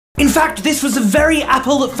fact, this was the very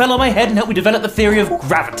apple that fell on my head and helped me develop the theory of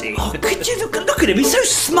gravity. Oh, could you look at him? He's so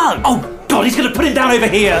smug. Oh, God, he's gonna put him down over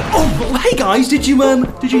here. Oh, hey guys, did you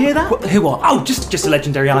hear that? Who what? Oh, just the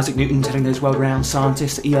legendary Isaac Newton telling those well-renowned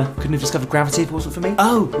scientists that he couldn't have discovered gravity if it wasn't for me.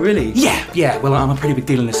 Oh, really? Yeah, well, I'm a pretty big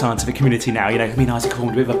deal in the scientific community now, you know. Me and Isaac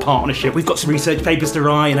formed a bit of a partnership. We've got some research papers to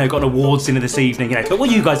write, you know, got an awards dinner this evening, you know. But what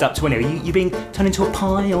are you guys up to anyway? You being turned into a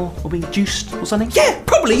pie or being juiced or something? Yeah,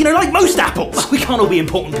 probably, you know, like most apples. We can't all be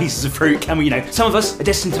important pieces of fruit, can we? You know, some of us are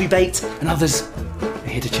destined to be baked and others are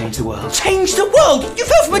here to change the world. Change the world? You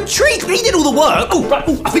fell from a tree. He did all the work. Oh, right,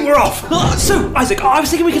 I think we're off. So, Isaac, I was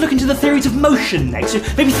thinking we could look into the theories of motion next.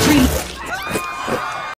 Maybe three...